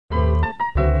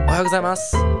おはようございま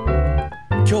す。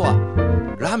今日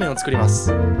はラーメンを作りま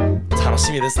す。楽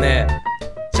しみですね。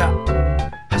じゃあ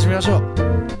始めましょう。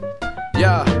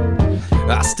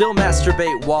I still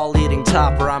masturbate while eating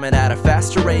top ramen at a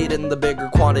faster rate. In the bigger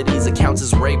quantities it counts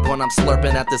as rape. When I'm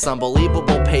slurping at this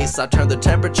unbelievable pace, I turn the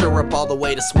temperature up all the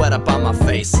way to sweat up on my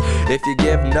face. If you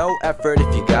give no effort,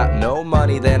 if you got no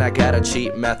money, then I got a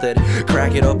cheap method.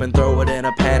 Crack it open, throw it in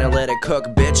a pan and let it cook.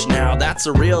 Bitch, now that's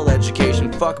a real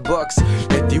education, fuck books.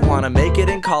 If you wanna make it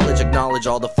in college, acknowledge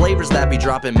all the flavors that be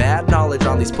dropping mad knowledge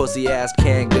on these pussy ass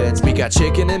canned goods. We got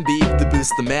chicken and beef to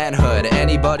boost the manhood.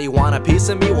 Anybody want a piece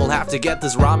of me, we'll have to get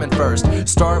this ramen first.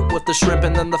 Start with the shrimp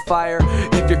and then the fire.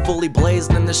 If you're fully blazed,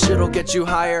 then this shit'll get you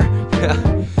higher.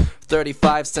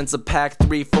 35 cents a pack,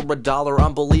 3 for $1.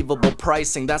 Unbelievable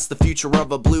pricing, that's the future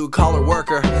of a blue-collar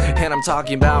worker. And I'm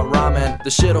talking about ramen. The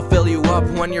shit'll fill you up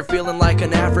when you're feeling like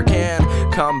an African.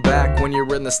 Come back when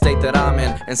you're in the state that I'm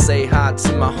in and say hi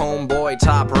to my homeboy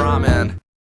Top Ramen.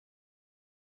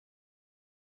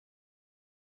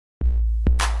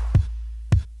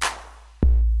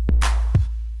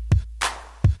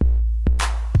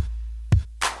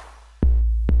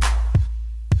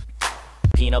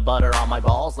 Peanut butter on my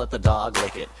balls, let the dog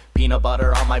lick it. Peanut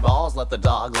butter on my balls, let the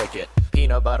dog lick it.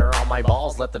 Peanut butter on my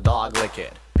balls, let the dog lick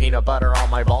it. Peanut butter on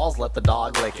my balls, let the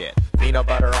dog lick it. Peanut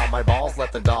butter on my balls,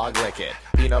 let the dog lick it.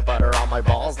 Peanut butter on my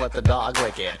balls, let the dog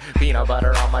lick it. Peanut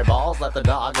butter on my balls, let the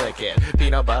dog lick it.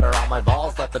 Peanut butter on my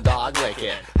balls, let the dog lick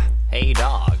it. Hey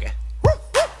dog,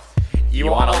 you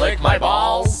wanna lick my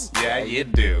balls? Yeah you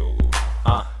do.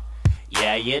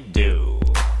 Yeah you do.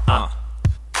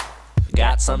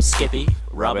 Got some Skippy,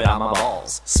 rub it on my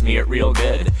balls. Smear it real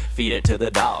good, feed it to the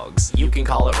dogs. You can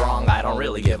call it wrong, I don't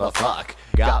really give a fuck.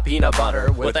 Got peanut butter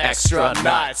with extra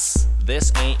nuts.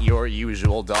 This ain't your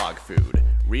usual dog food.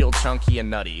 Real chunky and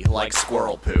nutty, like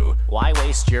squirrel poo. Why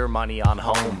waste your money on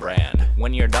home brand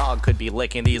when your dog could be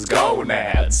licking these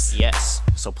gonads? Yes,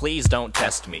 so please don't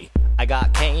test me. I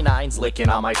got canines licking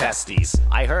on my testes.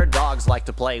 I heard dogs like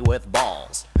to play with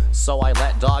balls, so I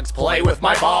let dogs play with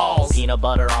my balls. Peanut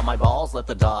butter on my balls, let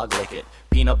the dog lick it.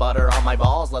 Peanut butter on my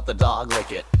balls, let the dog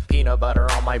lick it. Peanut butter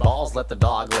on my balls, let the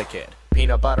dog lick it.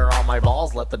 Peanut butter on my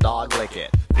balls, let the dog lick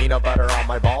it. Peanut butter on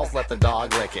my balls, let the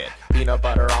dog lick it. Peanut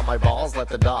butter on my balls, let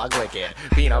the dog lick it.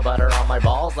 Peanut butter on my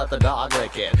balls, let the dog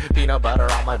lick it. Peanut butter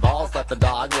on my balls, let the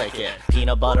dog lick it.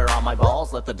 Peanut butter on my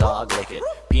balls, let the dog lick it.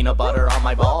 Peanut butter on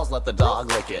my balls, let the dog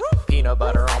lick it. Peanut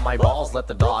butter on my balls, let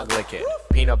the dog lick it.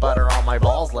 Peanut butter on my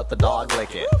balls, let the dog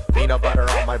lick it. Peanut butter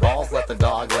on my balls, let the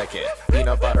dog lick it.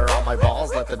 Peanut butter on my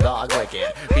balls, let the dog lick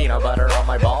it. Peanut butter on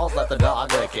my balls, let the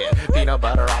dog lick it. Peanut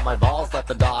butter on my balls, let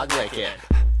the dog lick it.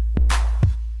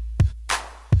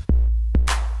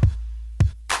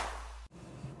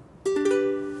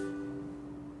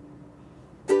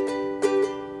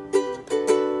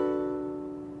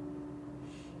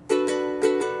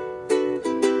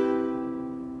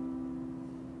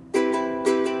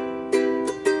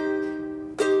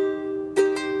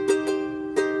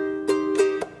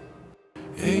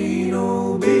 Ain't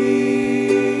no beats,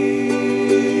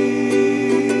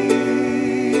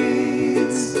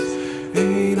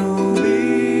 ain't no beats,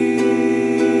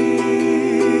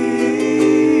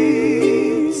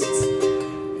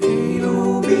 ain't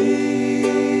no beats,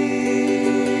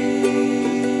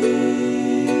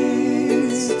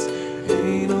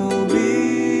 ain't no beats.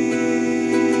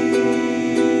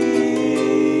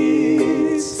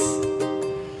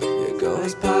 It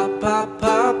goes pop, pop,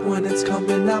 pop when it's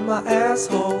coming out my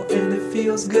asshole, and it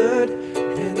feels good,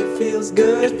 and it feels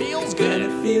good, It feels good. and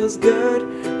it feels good,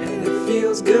 and it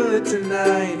feels good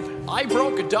tonight. I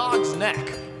broke a dog's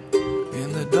neck.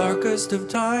 In the darkest of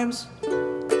times,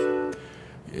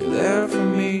 you're there for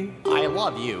me. I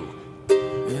love you.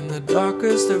 In the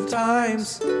darkest of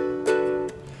times,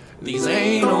 These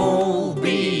anal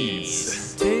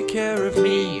bees take care of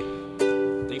me.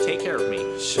 They take care of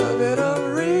me. Shove it up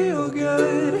real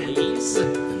good. Please.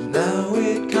 Now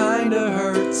it kinda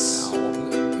hurts.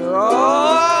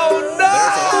 Oh no!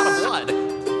 There's a lot of blood.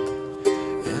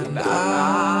 And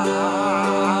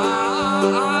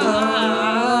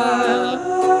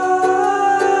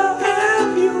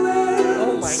ambulance.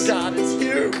 Oh my god, it's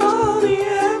huge. Call the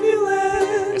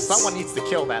ambulance. Someone needs to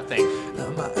kill that thing. Now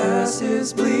my ass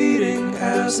is bleeding,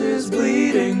 ass is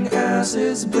bleeding, ass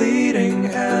is bleeding,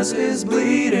 ass is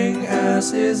bleeding,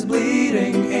 ass is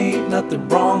bleeding. Ain't nothing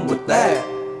wrong with that.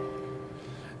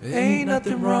 Ain't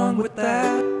nothing wrong with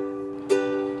that.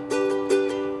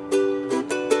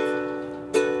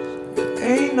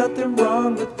 Ain't nothing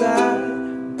wrong with that.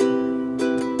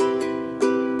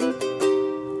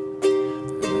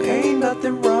 Ain't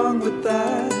nothing wrong with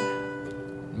that.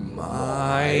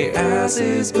 My My ass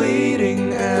is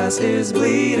bleeding, ass is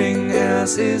bleeding,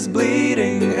 ass is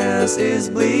bleeding, ass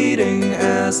is bleeding,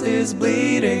 ass is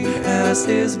bleeding, ass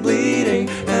is bleeding,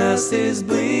 ass is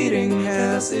bleeding,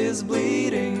 ass is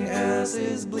bleeding, ass is bleeding, ass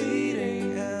is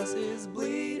bleeding, ass is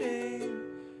bleeding.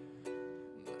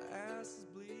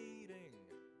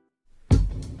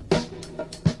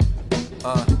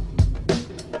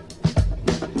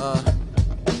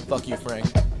 Fuck you, Frank.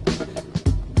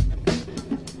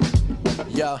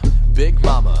 Yeah, Big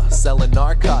Mama, selling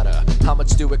narcotica. How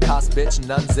much do it cost, bitch?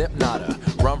 None, zip, nada.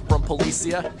 Rum from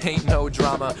Policia, ain't no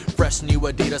drama. Fresh new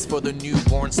Adidas for the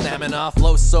newborn stamina.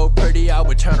 Flow so pretty, I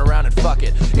would turn around and fuck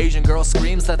it. Asian girl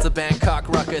screams, that's a Bangkok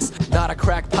ruckus. Not a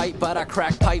crack pipe, but I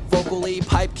crack pipe vocally.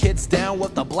 Pipe kids down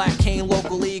with the black cane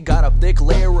locally. Got a thick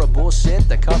layer of bullshit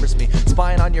that covers me.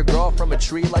 Spying on your girl from a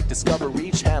tree like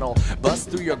Discovery Channel. Bust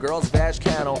through your girl's vag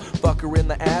canal. Fuck her in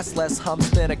the ass, less humps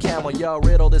than a camel. Yo,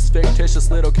 riddle this fictitious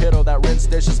little kiddo that rinse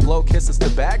dishes. Blow kisses to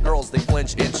bad girls, they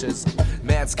flinch inches.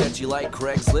 Mad sketchy like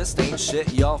Craigslist, ain't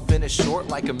shit. Y'all finish short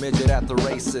like a midget at the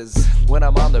races. When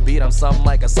I'm on the beat, I'm something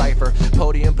like a cipher.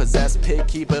 Podium possessed pig,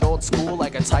 keep it old school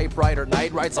like a typewriter.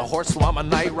 Night rides a horse, so I'm a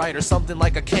night rider. Something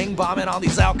like a king bombing on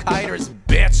these Al-Qaeders,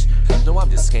 bitch. No,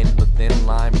 I'm just skating the thin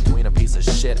line between a piece of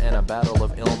shit and a battle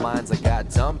of ill minds. I got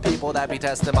dumb people that be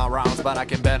testing my rounds, but I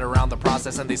can bend around the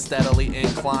process and they steadily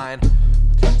incline.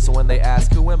 So when they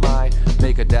ask who am I,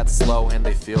 make a death slow and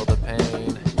they feel the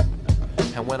pain.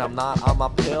 And when I'm not on my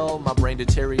pill, my brain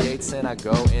deteriorates and I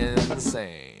go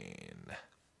insane.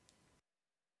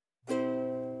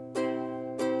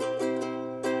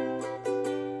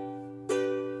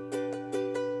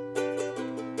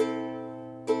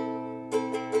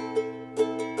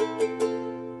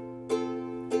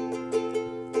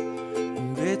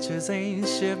 Bitches ain't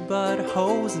shit but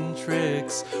hoes and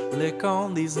tricks. Lick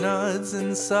on these nuts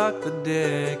and suck the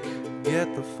dick.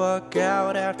 Get the fuck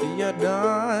out after you're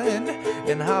done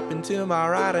and hop into my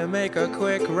ride and make a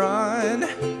quick run.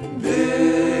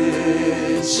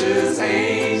 Bitches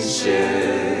ain't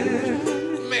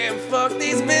shit. Man, fuck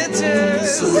these bitches.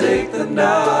 So lick the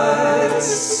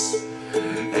nuts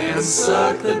and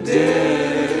suck the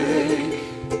dick.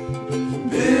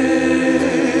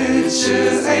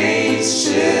 Bitches ain't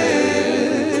shit.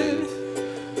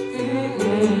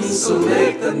 So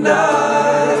lick the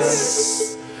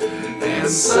nuts and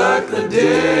suck the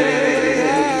dick.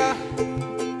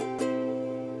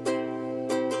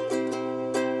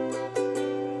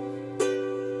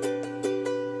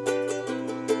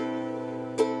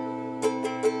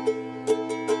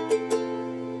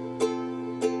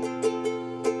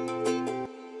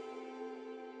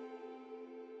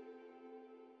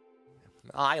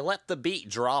 I let the beat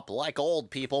drop like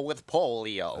old people with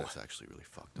polio. That's actually really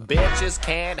fucked up. Bitches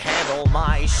can't handle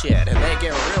my shit, and they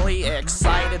get really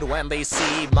excited when they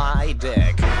see my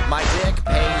dick. My dick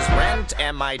pays rent,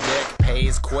 and my dick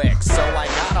pays quick. So I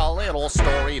got a little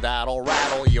story that'll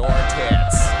rattle your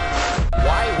tits.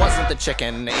 Why wasn't the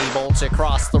chicken able to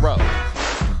cross the road?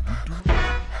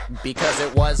 Because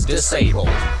it was disabled.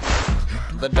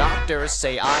 The doctors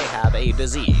say I have a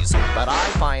disease, but I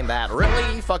find that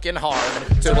really fucking hard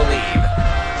to believe.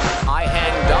 I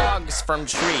hang dogs from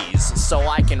trees so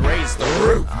I can raise the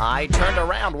roof. I turned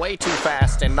around way too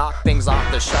fast and knocked things off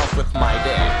the shelf with my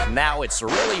dick. Now it's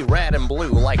really red and blue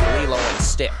like Lilo and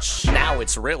Stitch. Now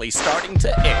it's really starting to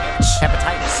itch.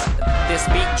 Hepatitis. This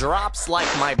beat drops like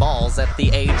my balls at the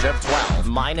age of 12.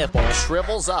 My nipple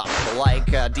shrivels up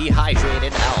like a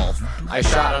dehydrated elf. I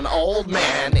shot an old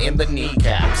man in the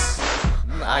kneecaps.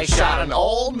 I shot an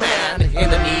old man in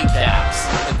the kneecaps.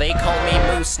 They call me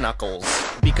Moose Knuckles,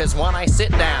 because when I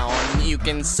sit down, you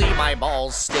can see my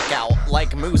balls stick out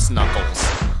like moose knuckles.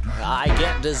 I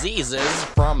get diseases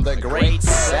from the great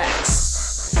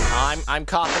sex. I'm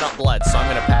coughing up blood, so I'm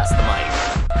gonna pass the mic.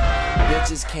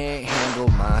 Bitches can't handle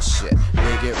my shit.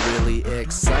 They get really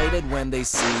excited when they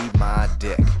see my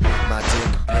dick. My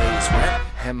dick pays rent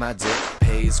and my dick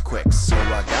pays quick. So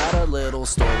I got a little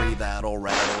story that'll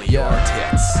rattle your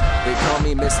tits. They call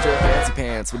me Mr. Fancy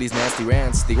Pants with these nasty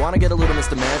rants. They wanna get a little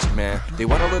Mr. Magic Man. They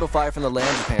want a little fire from the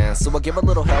land Japan. So I'll give a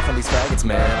little hell from these faggots,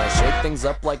 man. I shake things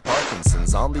up like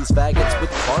Parkinson's on these faggots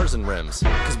with cars and rims.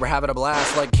 Cause we're having a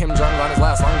blast like Kim Jong on his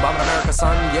last long bomb in America,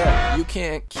 son. Yeah, you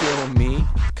can't kill me,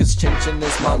 cause Chin Chin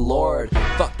is my lord.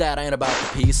 Fuck that, I ain't about the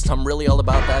peace. I'm really all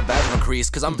about that vaginal crease.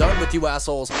 Cause I'm done with you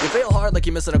assholes. You fail hard like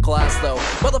you're missing a class though.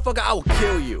 Motherfucker, I will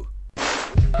kill you.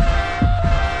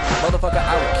 Motherfucker,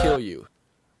 I will kill you.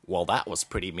 Well, that was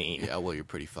pretty mean. Yeah, well, you're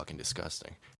pretty fucking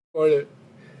disgusting.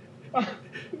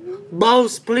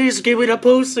 Boss, please give me the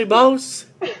pussy, boss.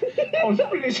 Oh,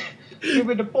 please, give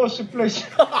me the pussy, please.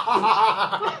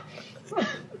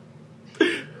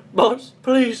 Boss,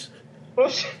 please.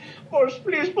 Boss,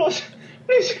 please, boss.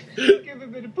 Please, give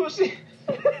me the pussy.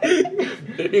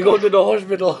 You go to the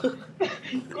hospital.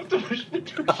 Go to the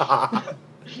hospital.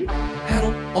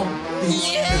 Handle all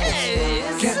these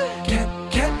nipples.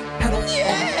 Can't handle all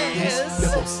these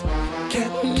nipples.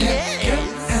 Can't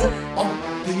handle all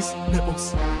these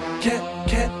nipples. Can't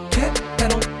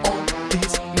handle all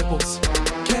these nipples.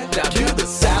 Now do the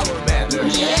salamander.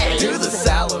 Do the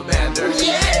salamander.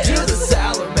 Do the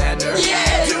salamander.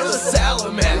 Do the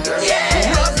salamander.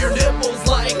 Rub your nipples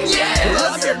like.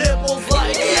 Rub your nipples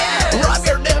like. Rub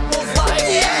your nipples like.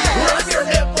 Rub your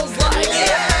nipples like.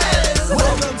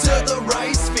 Welcome to the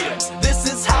rice fields. This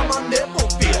is how my nipple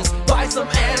feels. Buy some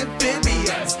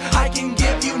amphibians. I can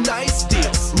give you nice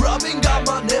deals. Rubbing on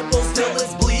my nipples till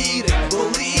it's bleeding.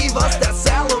 Believe us, that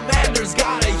salamander's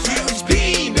got a huge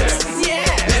penis.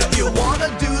 If you wanna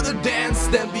do the dance,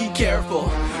 then be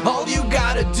careful. All you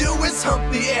gotta do is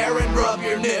hump the air and rub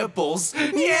your nipples.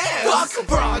 Fuck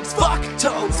frogs, fuck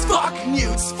toads, fuck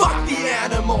newts, fuck the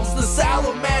animals. The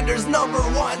salamander's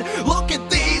 #1. Look at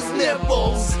these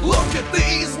nipples. Look at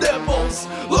these nipples.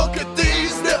 Look at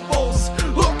these nipples.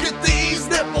 Look at these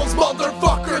nipples,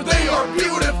 motherfucker. They are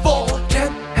beautiful.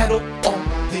 Can't handle all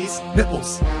these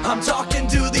nipples. I'm talking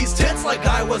to these tits like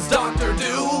I was Dr.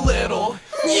 Doolittle.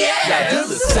 Now do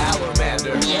the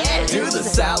salamander. Do the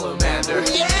salamander.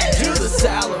 Do the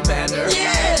salamander.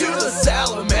 Do the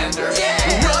salamander.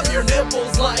 Rub your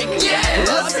nipples like.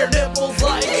 Rub your nipples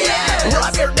like.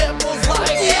 Rub your nipples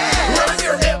like. Rub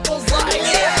your nipples like.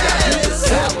 Now do the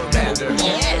salamander.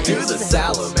 Do the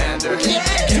salamander.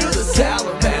 Do the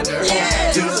salamander.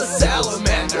 Do the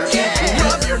salamander.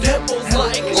 Rub your nipples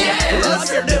like. Rub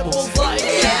your nipples like.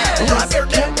 Rub your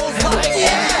nipples like.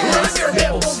 Rub your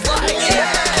nipples like.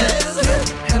 Can't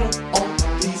handle all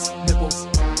these nipples.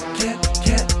 Can't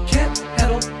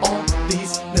handle all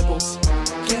these nipples.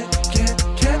 Can't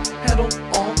handle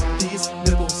all these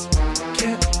nipples.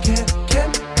 Can't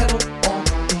handle all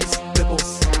these nipples.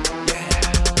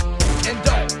 Yeah. And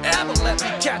don't ever let me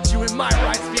catch you in my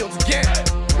rice fields again,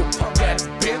 you punk ass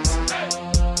bitch.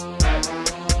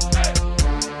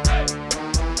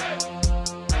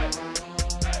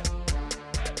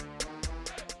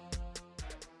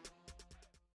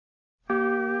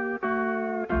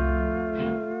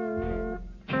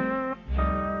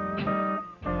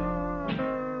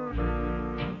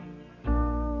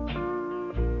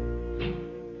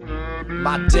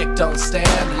 My dick don't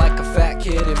stand like a fat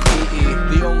kid in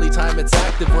PE. The only time it's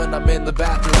active when I'm in the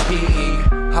bathroom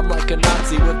PE. I'm like a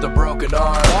Nazi with a broken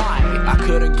arm. Why? I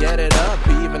couldn't get it up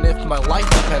even if my life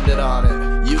depended on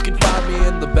it. You can find me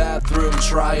in the bathroom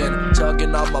trying,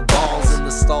 tugging on my balls in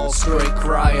the stall straight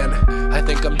crying. I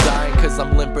think I'm dying cause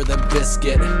I'm limper than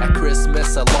biscuit. At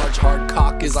Christmas a large hard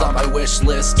cock is on my wish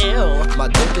list. Ew. My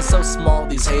dick is so small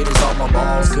these haters on my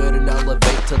balls couldn't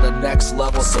elevate to the next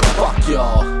level, so fuck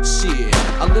y'all. Shit,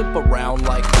 I limp around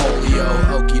like polio.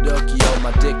 Okie dokie, yo,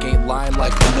 my dick ain't lying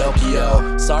like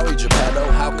Pinocchio. Sorry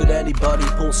Geppetto, how could anybody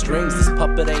pull strings? This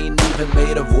puppet ain't even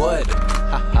made of wood.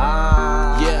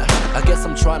 Haha. Yeah, I guess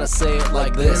I'm trying to say it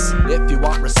like this. If you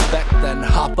want respect, then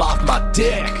hop off my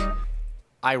dick.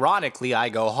 Ironically, I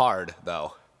go hard,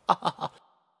 though.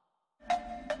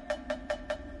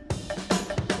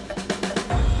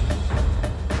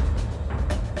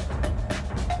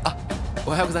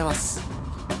 おはようございます。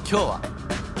今日は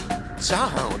チャー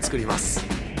ハンを作ります。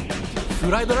フ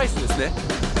ライドライスですね。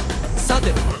さ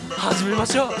て、始めま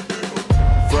しょう。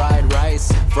Fried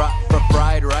rice,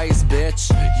 fried rice,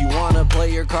 bitch. You wanna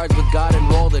play your cards with God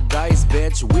and roll the dice,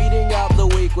 bitch. Weeding out the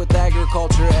weak with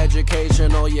agriculture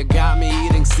educational. You got me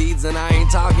eating seeds and I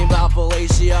ain't talking about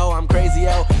fellatio. I'm crazy,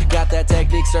 yo. Got that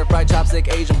technique, stir-fried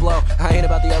chopstick, Asian flow. I ain't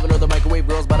about the oven or the microwave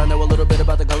girls, but I know a little bit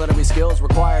about the culinary skills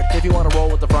required. If you wanna roll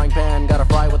with the frying pan, gotta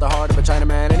fry with the heart of a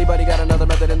Chinaman. Anybody got another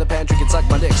method in the pantry can suck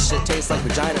my dick. Shit tastes like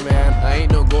vagina, man. I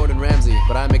ain't no Gordon Ramsay,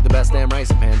 but I make the best damn rice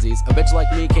and pansies. A bitch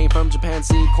like me came from Japan,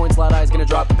 see, coin slide eyes gonna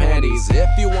drop the panties. If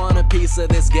you want a piece of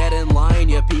this, get in line,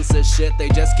 you piece of shit. They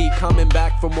just keep coming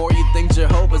back for more. You think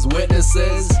Jehovah's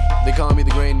Witnesses? They call me the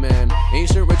Grain Man.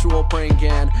 Ancient ritual praying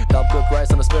can help cook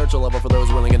rice on a spiritual level for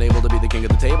those willing and able to be the king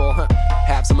of the table.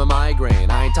 Have some of my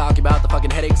grain. I ain't talking about the fucking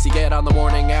headaches you get on the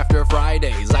morning after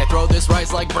Fridays. I throw this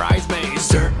rice like bridesmaids.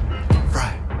 Stir,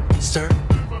 fry, stir,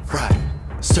 fry,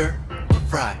 stir,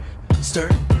 fry, stir,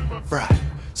 fry,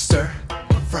 stir,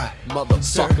 fry,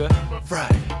 motherfucker, fry,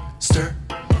 stir,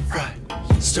 fry,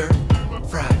 stir,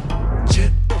 fry.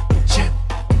 Chin, chin,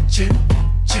 chin,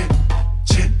 chin,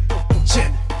 chin,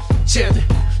 chin, chin,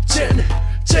 chin,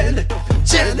 chin,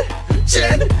 chin,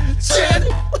 chin, chin.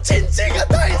 おちんちんが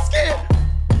大好き。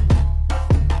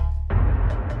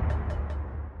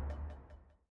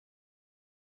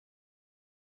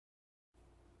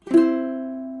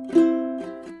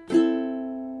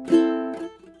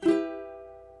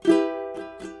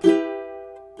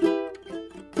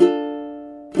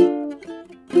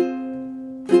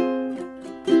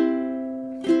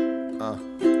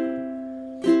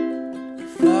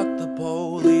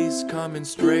coming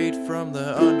straight from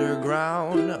the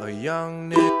underground. A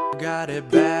young nigga got it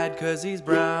bad cause he's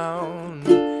brown.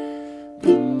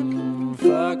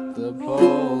 Fuck the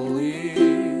police.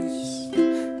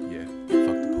 Yeah,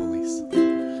 fuck the police.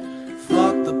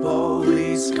 Fuck the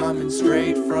police, coming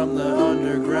straight from the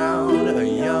underground. A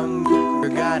young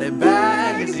nigga got it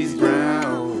bad cause he's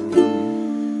brown.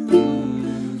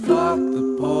 Fuck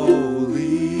the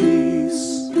police.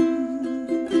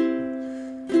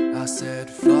 I said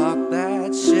fuck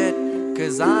that shit,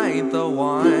 cause I ain't the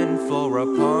one for a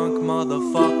punk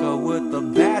motherfucker with a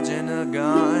badge and a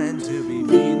gun to be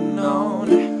beaten on,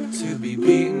 to be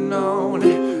beaten on,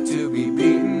 to be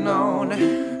beaten on,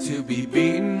 to be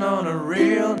beaten on a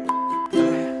real.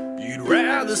 You'd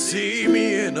rather see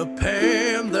me in a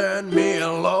pen than me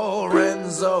and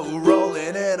Lorenzo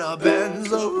rolling in a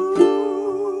benzo.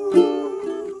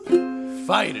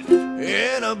 Fighting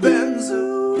in a benzo.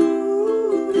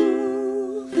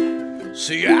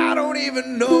 See, I don't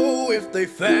even know if they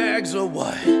fags or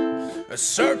what. I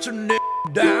search a nigga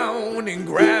down and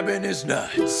grabbing his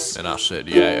nuts. And I said,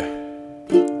 yeah.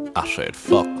 I said,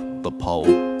 fuck the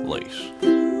police.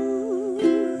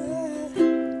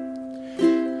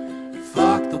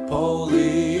 Fuck the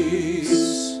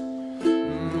police.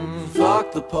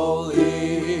 Fuck the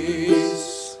police.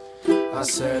 I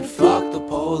said, fuck the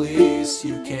police.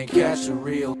 You can't catch a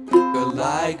real nigga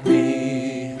like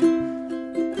me.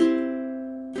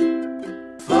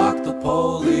 Fuck the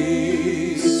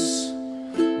police.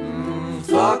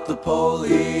 Fuck the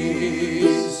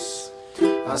police.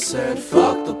 I said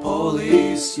fuck the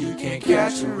police. You can't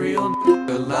catch a real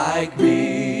nigga like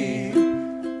me.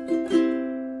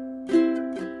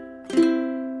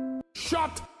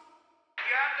 Shut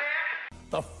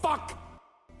the fuck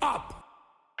up.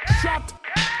 Shut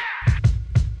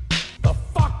the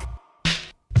fuck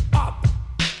up.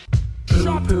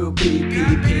 Poo poo pee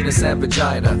pee penis and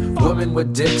vagina. Women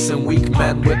with dicks and weak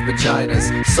men with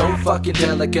vaginas. So fucking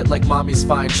delicate like mommy's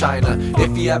fine china.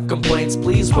 If you have complaints,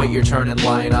 please wait your turn and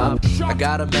line up. I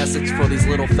got a message for these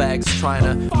little fags trying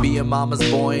to be a mama's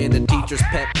boy and a teacher's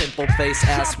pet, pimple face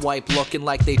ass wipe looking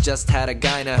like they just had a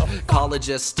gyna.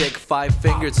 College stick 5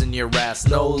 fingers in your ass,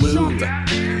 no lube.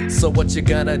 So what you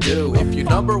gonna do? If you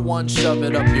number 1, shove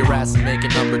it up your ass and make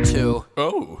it number 2.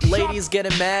 Oh. Ladies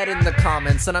getting mad in the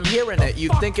comments and I'm hearing it.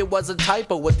 You'd think it was a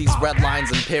typo with these red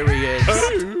lines and periods.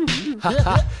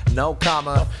 No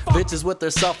comma. Bitches with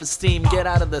their self-esteem, get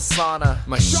out of the sauna.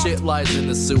 My shit lies in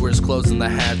the sewers, closing the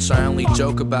hatch. I only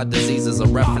joke about diseases, a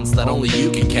reference that only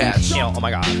you can catch. Oh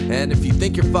my god. And if you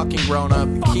think you're fucking grown up,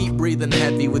 keep breathing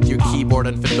heavy with your keyboard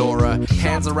and fedora.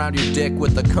 Hands around your dick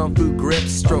with a kung fu grip,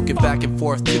 stroke it back and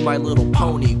forth to My Little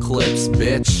Pony clips,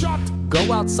 bitch.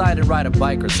 Go outside and ride a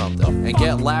bike or something, and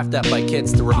get laughed at by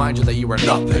kids to remind you that you are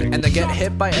nothing. And then get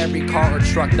hit by every car or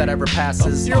truck that ever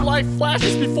passes. Your life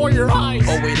flashes before your eyes.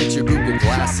 Oh wait, it's your Google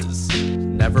glasses.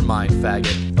 Never mind,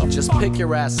 faggot. Just pick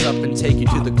your ass up and take you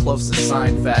to the closest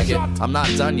sign, faggot. I'm not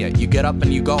done yet. You get up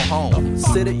and you go home.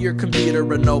 Sit at your computer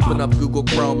and open up Google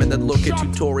Chrome, and then look at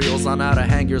tutorials on how to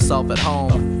hang yourself at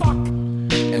home.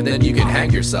 And then you can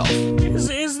hang yourself.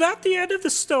 Is that the end of the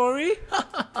story?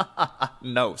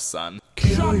 No, son.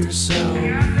 Kill yourself.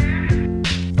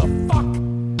 The fuck?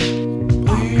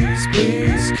 Please,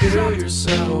 please kill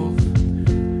yourself.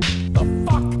 The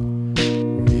fuck?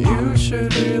 You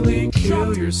should really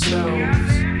kill yourselves.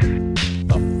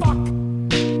 The fuck?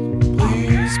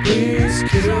 Please, please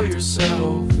kill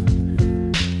yourself.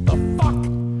 The fuck?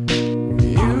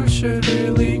 You should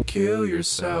really kill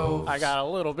yourself. I got a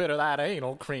little bit of that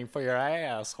anal cream for your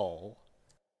asshole.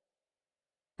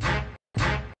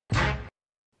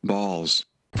 Balls.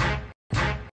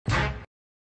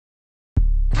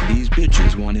 These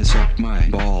bitches wanna suck my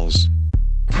balls.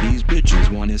 These bitches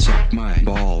wanna suck my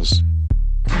balls.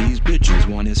 These bitches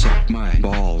wanna suck my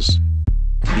balls.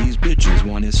 These bitches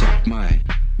wanna suck my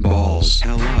balls.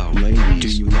 Hello, ladies. Do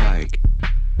you like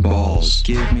balls?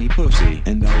 Give me pussy,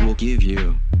 and I will give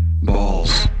you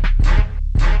balls.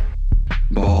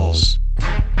 Balls.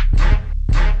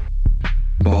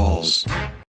 Balls.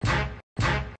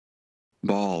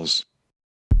 Balls.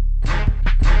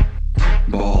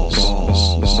 Balls.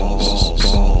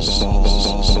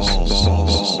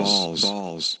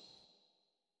 Balls.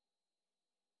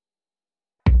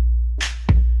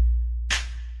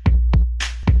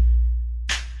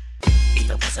 Eat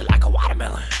the pussy like a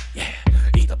watermelon. Yeah.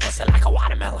 Eat the pussy like a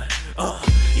watermelon.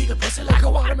 Eat the pussy like a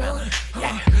watermelon.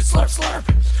 Yeah. Slurp, slurp.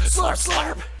 Slurp,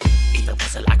 slurp. Eat the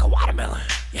pussy like a watermelon.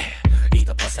 Yeah. Eat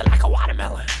the pussy like a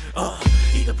watermelon.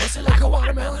 Eat the pussy like a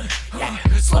watermelon. Yeah.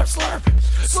 Slurp, slurp.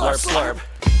 Slurp, slurp.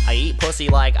 I eat pussy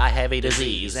like I have a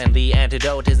disease, and the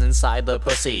antidote is inside the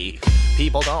pussy.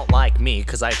 People don't like me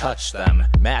cause I touch them.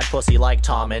 Mad pussy like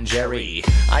Tom and Jerry.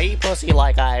 I eat pussy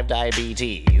like I have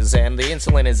diabetes, and the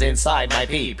insulin is inside my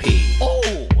pee-pee.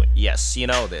 Oh, yes, you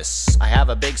know this. I have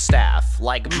a big staff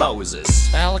like Moses.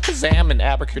 Alakazam and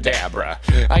abracadabra.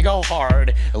 I go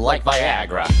hard like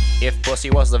Viagra. If pussy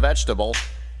was a vegetable,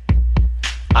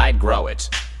 I'd grow it.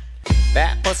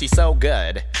 That pussy's so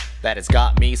good that it's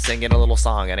got me singing a little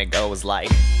song, and it goes like,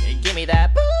 give me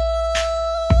that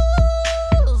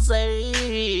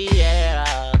pussy,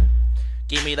 yeah.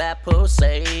 Give me that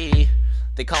pussy.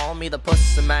 They call me the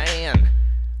pussy man.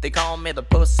 They call me the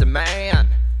pussy man.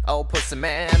 Oh, pussy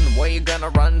man, where you gonna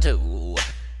run to?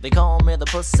 They call me the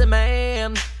pussy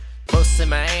man. Pussy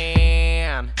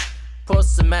man.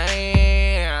 Pussy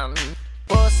man.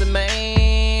 Pussy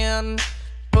man.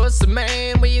 Pussy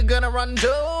man, where you gonna run to?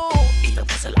 Eat the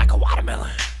pussy like a watermelon,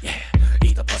 yeah.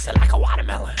 Eat the pussy like a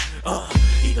watermelon,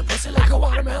 eat the pussy like a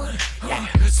watermelon, yeah.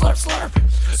 Slurp, slurp,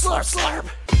 slurp, slurp.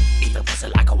 Eat the pussy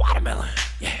like a watermelon,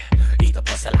 yeah. Eat the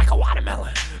pussy like a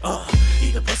watermelon,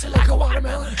 eat the pussy like a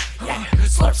watermelon, yeah.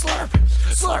 Slurp, slurp,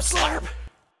 slurp, slurp.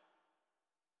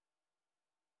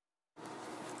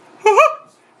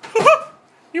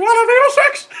 You want anal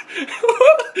sex?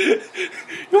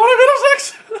 You want anal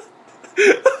sex?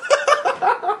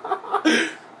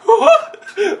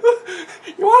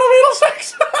 You want anal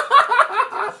sex?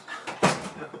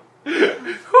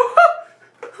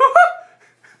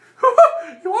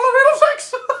 You want anal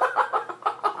sex?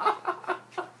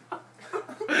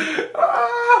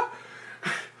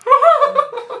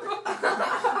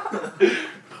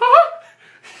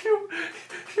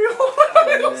 You want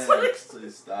anal sex?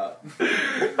 Please stop.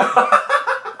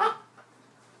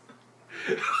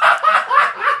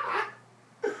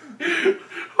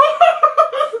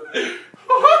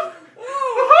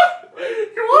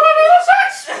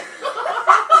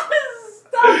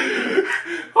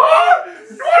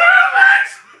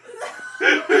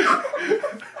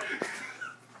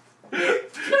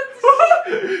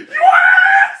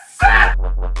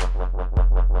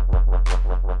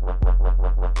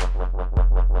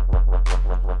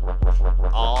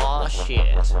 Aw,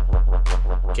 shit.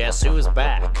 Guess who's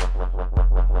back?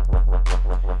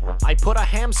 I put a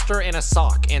hamster in a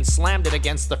sock and slammed it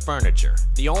against the furniture.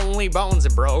 The only bones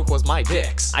it broke was my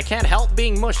dicks. I can't help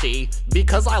being mushy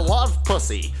because I love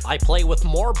pussy. I play with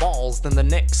more balls than the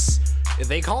Knicks.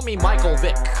 They call me Michael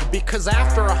Vick because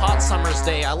after a hot summer's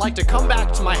day I like to come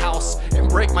back to my house and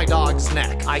break my dog's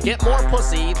neck. I get more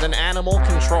pussy than animal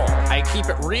control. I keep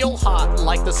it real hot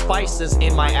like the spices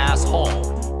in my asshole.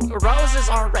 Roses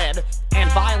are red and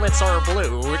violets are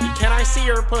blue. Can I see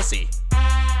your pussy?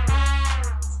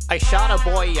 I shot a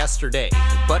boy yesterday,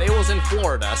 but it was in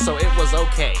Florida, so it was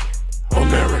okay.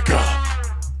 America.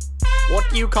 What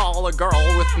do you call a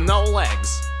girl with no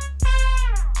legs?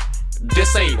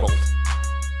 Disabled.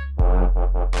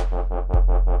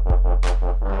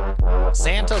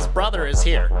 Santa's brother is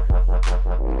here.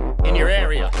 In your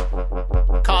area.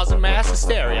 Causing mass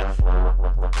hysteria.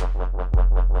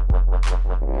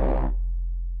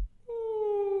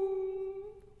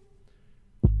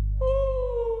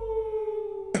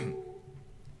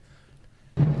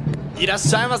いらっ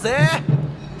しゃいませ。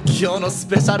今日のス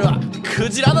ペシャルはク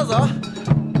ジラだぞ。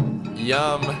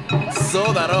Yum.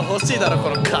 そうだろ、欲しいだろこ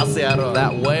のカス野郎。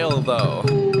That whale though.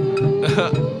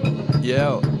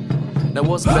 Yo. Now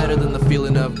what's better than the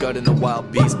feeling of gutting a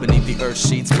wild beast beneath the earth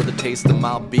sheets with a taste of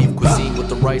mild beef cuisine with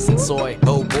the rice and soy?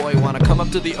 Oh boy, wanna come up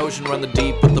to the ocean, run the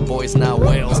deep with the boys now.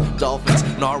 Whales, dolphins,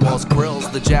 narwhals, grills.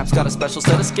 The Japs got a special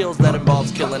set of skills that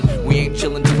involves killing. We ain't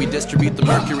chillin' till we distribute the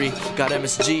mercury. Got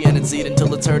MSG and it's eating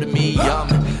till it's hurting me. Yum.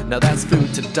 Now that's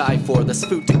food to die for, that's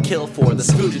food to kill for,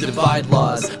 that's food to divide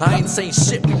laws. I ain't saying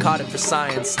shit, we caught it for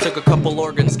science. Took a couple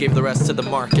organs, gave the rest to the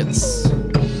markets.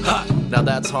 Ha! Now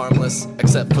that's harmless,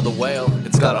 except for the whale,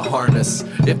 it's got a harness.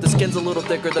 If the skin's a little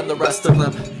thicker than the rest of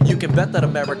them, you can bet that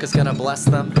America's gonna bless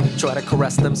them. Try to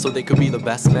caress them so they could be the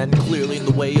best men, clearly in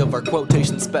the way of our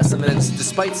quotation specimens.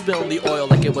 Despite spilling the oil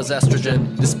like it was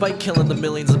estrogen, despite killing the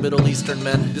millions of Middle Eastern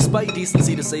men, despite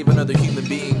decency to save another human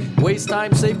being, waste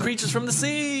time, save creatures from the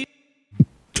sea.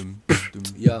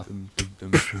 Yeah.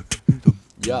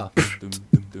 Yeah.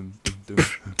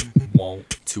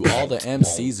 To all the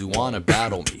MCs who wanna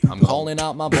battle me, I'm calling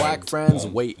out my black friends,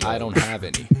 wait, I don't have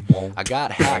any. I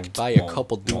got hacked by a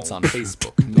couple dudes on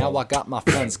Facebook. Now I got my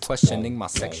friends questioning my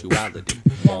sexuality,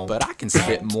 but I can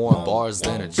spit more bars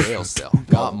than a jail cell.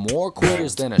 Got more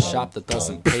quitters than a shop that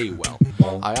doesn't pay well.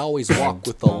 I always walk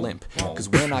with a limp, cause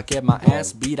when I get my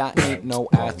ass beat I ain't no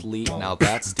athlete. Now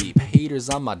that's deep. Haters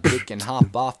on my dick and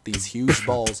hop off these huge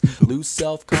balls, lose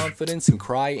self-confidence and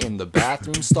cry in the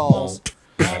bathroom stalls.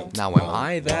 Now am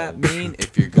I that mean?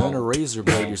 If you're gonna razor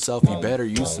blade yourself, you better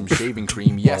use some shaving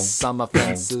cream. Yes, I'm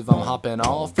offensive, I'm hopping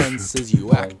all fences.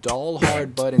 You act all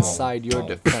hard, but inside you're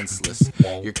defenseless.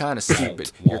 You're kinda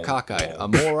stupid, you're cockeyed, a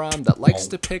moron that likes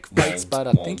to pick fights, but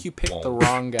I think you picked the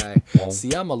wrong guy.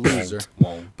 See, I'm a loser,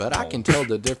 but I can tell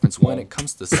the difference when it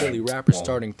comes to silly rappers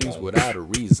starting things without a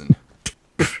reason.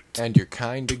 And you're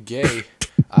kinda gay,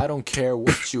 I don't care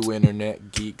what you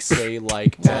internet geeks say,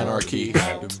 like anarchy,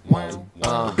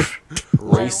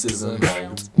 racism,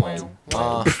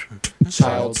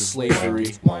 child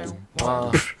slavery,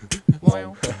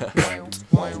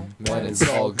 man, it's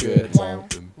all good.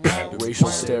 Racial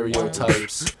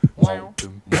stereotypes.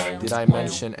 Did I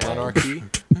mention anarchy?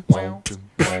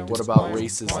 What about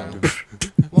racism?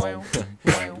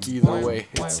 Either way,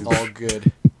 it's all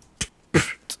good.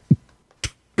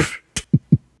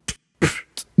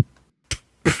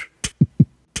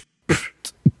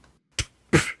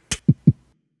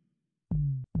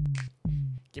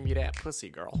 Give me that pussy,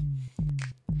 girl.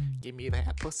 Give me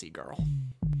that pussy, girl.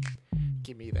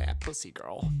 Give me that pussy,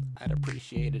 girl. I'd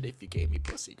appreciate it if you gave me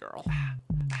pussy, girl.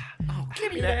 Oh,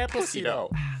 give me that pussy,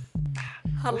 though.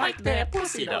 I like that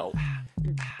pussy, though.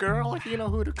 Girl, if you know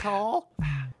who to call,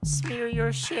 smear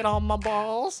your shit on my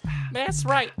balls. That's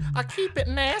right, I keep it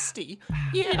nasty.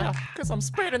 Yeah, cause I'm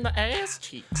spreading the ass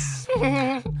cheeks.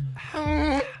 God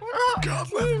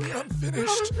left me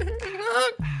unfinished.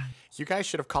 You guys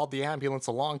should have called the ambulance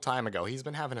a long time ago. He's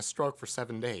been having a stroke for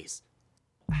 7 days.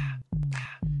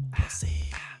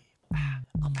 Pussy.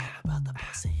 I'm all about the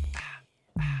pussy.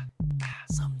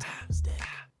 Sometimes dick.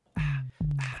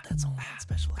 But that's only on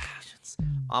special occasions.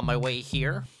 On my way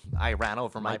here, I ran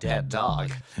over my pet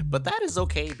dog. But that is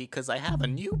okay because I have a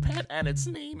new pet and its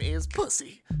name is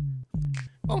Pussy.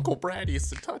 Uncle Brad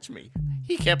used to touch me.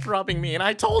 He kept rubbing me and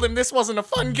I told him this wasn't a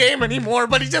fun game anymore,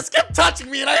 but he just kept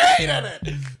touching me and I hated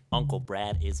it. Uncle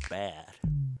Brad is bad.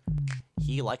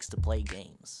 He likes to play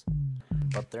games,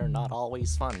 but they're not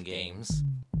always fun games.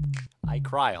 I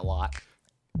cry a lot.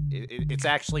 It's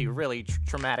actually really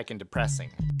traumatic and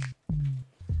depressing.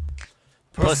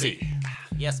 Pussy.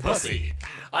 Yes, pussy.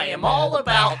 I am all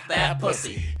about that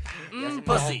pussy.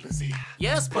 Pussy.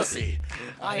 Yes, pussy.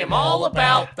 I am all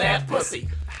about that pussy.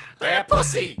 That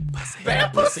pussy.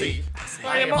 That pussy.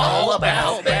 I am all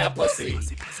about that pussy.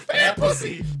 That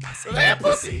pussy. That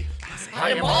pussy.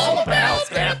 I am all about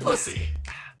that pussy.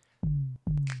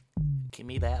 Give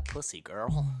me that pussy,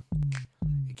 girl.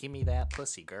 Give me that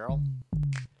pussy, girl.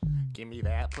 Give me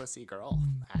that pussy, girl.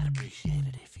 I'd appreciate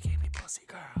it if you gave me pussy,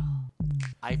 girl.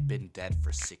 I've been dead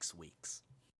for 6 weeks.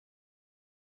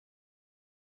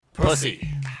 Pussy.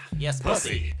 Yes,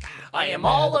 pussy. I am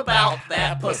all about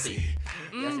that pussy.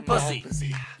 Pussy.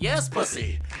 Yes,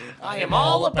 pussy. I am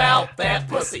all about that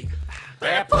pussy.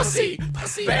 That pussy. That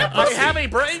pussy. I have a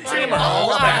brain tumor. I am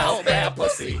all about that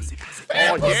pussy.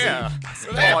 Oh yeah.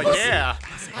 Oh yeah.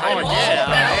 Oh yeah.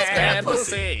 That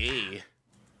pussy.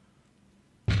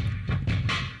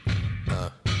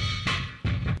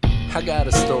 I got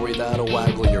a story that'll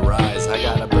waggle your eyes. I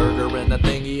got a burger and a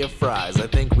thingy of fries. I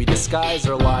think we disguise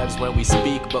our lives when we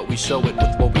speak, but we show it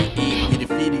with what we eat. We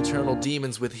defeat eternal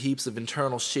demons with heaps of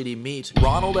internal shitty meat.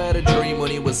 Ronald had a dream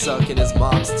when he was sucking his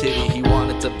mom's titty. He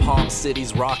wanted to Palm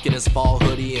Cities, rocking his fall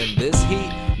hoodie in this heat.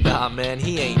 Nah man,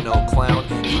 he ain't no clown.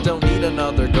 He don't need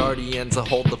another guardian to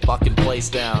hold the fucking place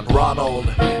down. Ronald,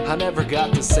 I never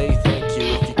got to say thank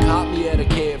you. If you caught me at a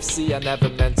KFC, I never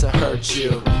meant to hurt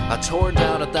you. I tore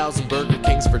down 1,000 Burger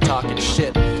Kings for talking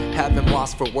shit. Have him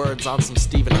lost for words on some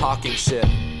Stephen Hawking shit.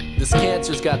 This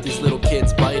cancer's got these little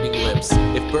kids biting lips.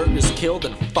 If burgers kill,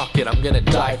 then fuck it, I'm gonna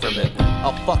die from it.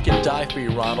 I'll fucking die for you,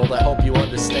 Ronald, I hope you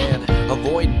understand.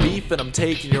 Avoid beef and I'm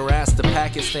taking your ass to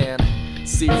Pakistan.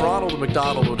 See, if Ronald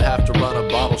McDonald would have to run a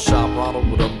bottle shop, Ronald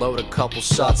would unload a couple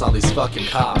shots on these fucking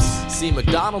cops. See,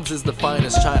 McDonald's is the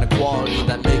finest China quality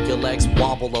that make your legs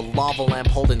wobble. A lava lamp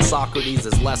holding Socrates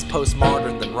is less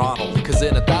postmodern than Ronald. Cause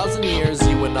in 1,000 years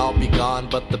you and I'll be gone,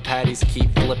 but the patties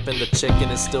keep flipping. The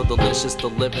chicken is still delicious, the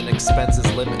living expenses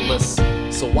limitless.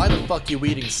 So why the fuck you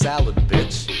eating salad,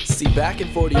 bitch? See, back in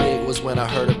 48 was when I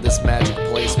heard of this magic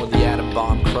place, when the atom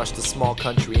bomb crushed a small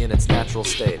country in its natural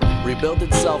state, rebuilt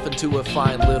itself into a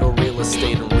fine little real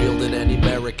estate, and reeled in any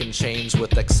American change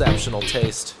with exceptional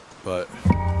taste. But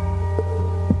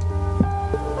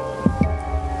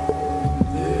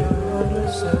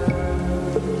they're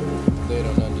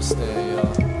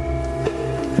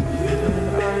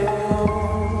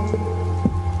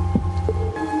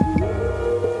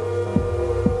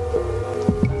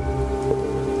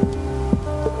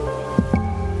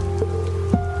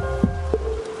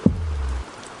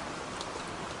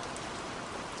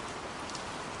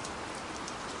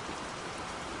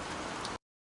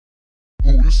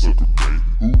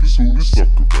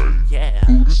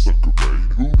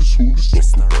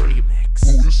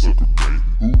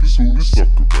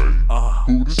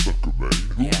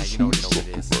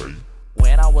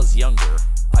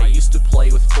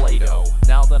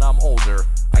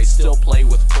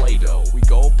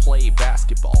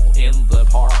basketball in the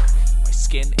park. My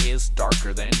skin is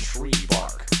darker than tree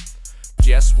bark.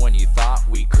 Just when you thought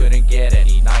we couldn't get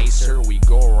any nicer, we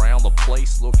go around the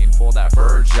place looking for that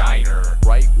vagina.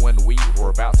 Right when we were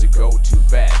about to go to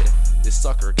bed, this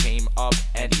sucker came up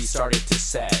and he started to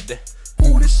said,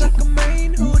 Who the sucker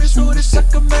main? Who the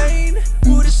sucker main?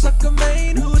 Who the sucker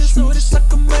main? Who the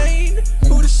sucker main?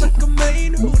 Who the sucker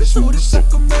main? Who the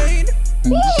sucker main?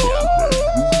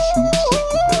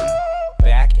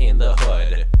 Back in the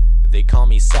hood, they call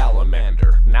me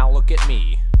Salamander. Now look at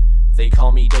me, they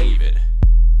call me David,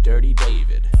 Dirty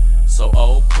David. So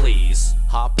oh please,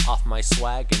 hop off my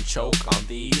swag and choke on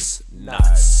these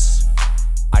nuts.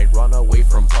 I run away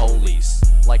from police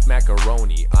like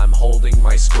macaroni, I'm holding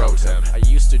my scrotum. I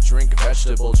used to drink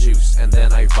vegetable juice and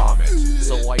then I vomit,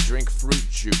 so I drink fruit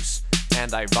juice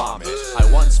and I vomit. I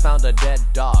once found a dead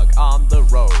dog on the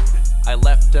road, I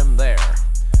left him there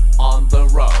on the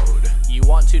road. You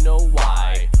want to know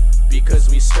why? Because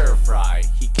we stir fry.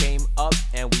 He came up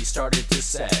and we started to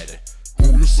said,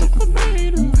 Who the sucker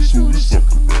main? Who the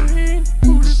sucker main?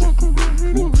 Who the sucker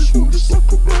main? Who the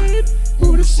sucker main?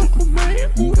 Who the sucker main?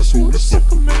 Who the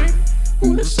sucker main?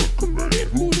 Who the sucker main?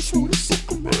 Who the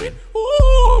sucker main?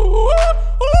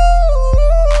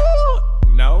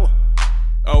 No?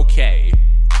 Okay.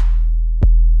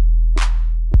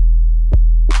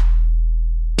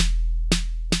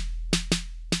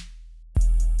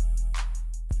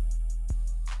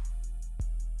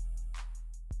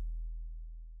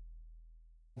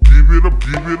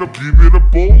 Give me the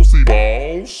ballsy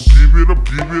balls. Give me the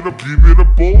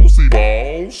ballsy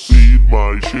balls. Feed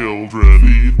my children,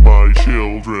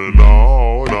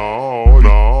 no,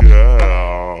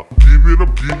 yeah. Give me the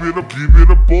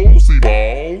ballsy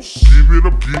balls. Give me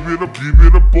the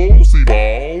ballsy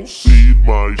balls. Feed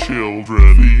my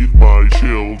children,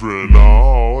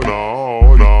 no,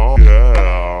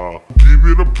 yeah. Give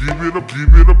me the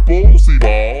ballsy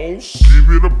balls. Give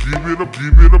me the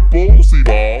ballsy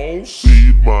balls.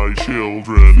 Feed my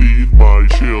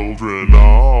children,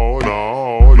 no,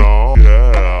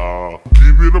 yeah.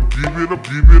 Give me the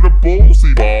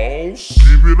ballsy balls.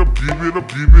 Give me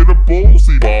the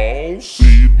ballsy balls.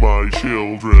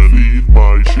 Feed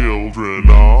my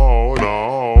children, no,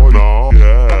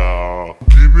 yeah.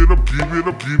 Give me the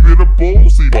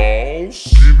ballsy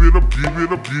balls. Give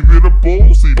me the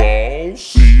ballsy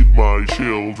balls. Feed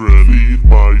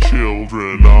my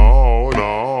children, no, yeah.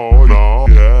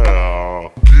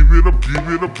 Give me the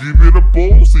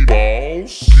ballsy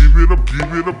balls. Give me the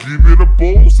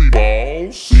ballsy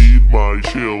balls. Feed my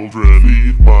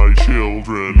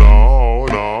children, no,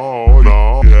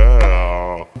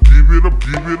 yeah. Give me the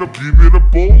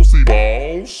ballsy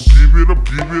balls. Give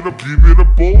me the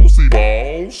ballsy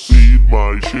balls.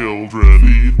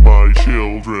 Feed my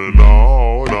children,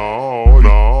 no,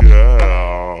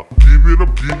 yeah. Give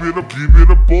me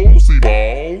the ballsy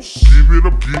balls. Give me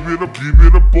the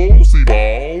ballsy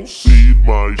balls. Feed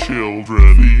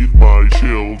my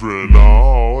children,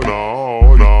 no, yeah.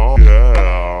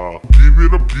 Give me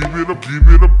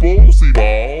the ballsy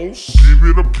balls. Give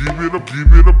me the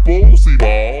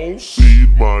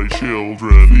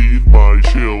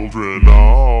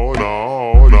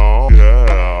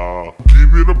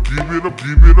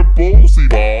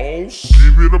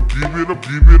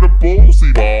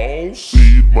ballsy balls.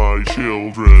 Feed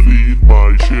my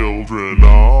children,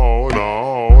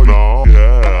 no,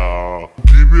 yeah.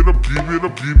 Give me the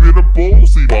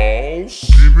ballsy balls.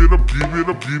 Give me the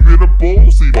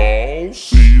ballsy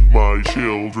balls.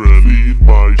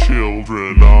 Feed my children,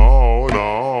 no,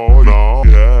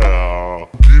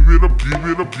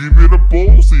 yeah. Give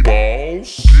me the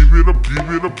ballsy balls. Give me the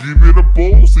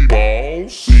ballsy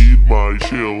balls.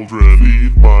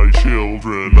 Feed my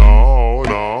children,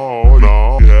 no,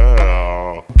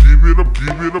 yeah. Give me the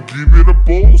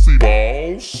ballsy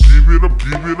balls.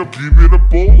 Give me the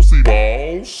ballsy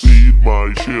balls. Feed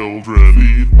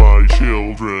my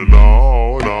children, no,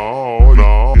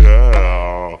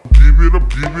 yeah. Give me the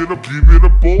ballsy balls. Give me the ballsy balls. Feed my children, no, yeah. Give me the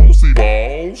ballsy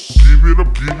balls. Give me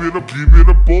the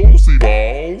ballsy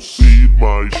balls. Feed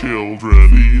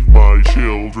my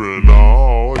children,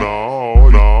 no,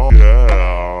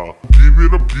 yeah. Give me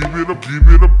the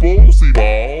ballsy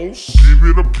balls. Give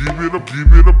me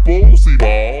the ballsy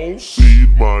balls.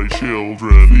 Feed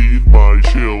my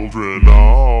children,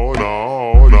 no,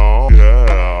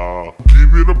 yeah.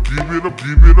 Give me the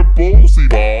ballsy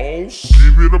balls.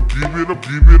 Give me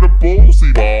the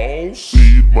ballsy balls.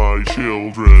 Feed my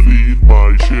children,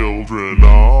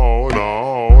 no,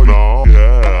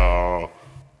 yeah.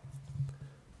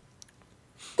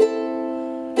 Do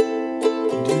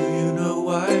you know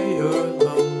why you're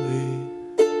lonely?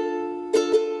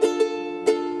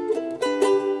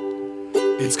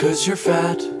 It's 'cause you're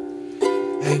fat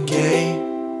and gay.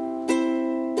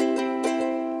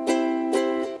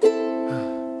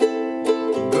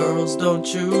 Girls don't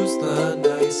choose the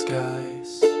nice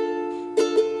guys.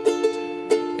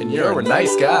 And you're a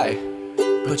nice guy.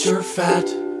 But you're fat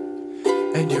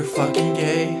and you're fucking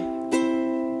gay.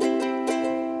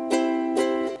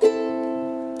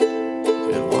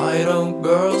 And why don't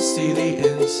girls see the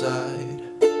inside?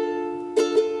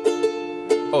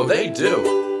 Oh, they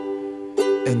do.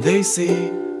 And they see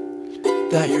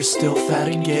that you're still fat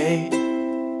and gay.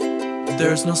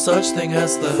 There's no such thing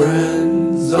as the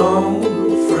friend zone,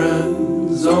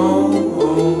 friend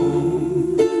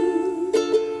zone.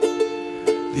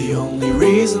 The only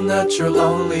reason that you're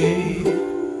lonely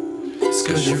is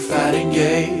 'cause you're fat and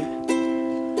gay.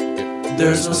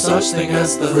 There's no such thing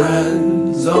as the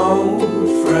friend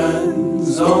zone, friend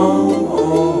zone.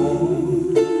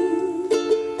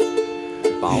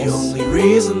 The only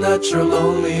reason that you're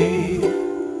lonely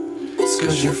is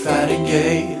 'cause you're fat and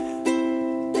gay.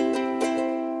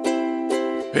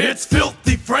 It's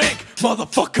Filthy Frank,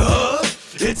 motherfucker.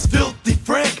 It's Filthy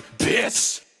Frank,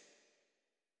 bitch.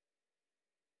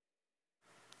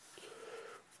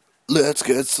 Let's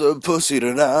get some pussy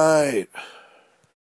tonight.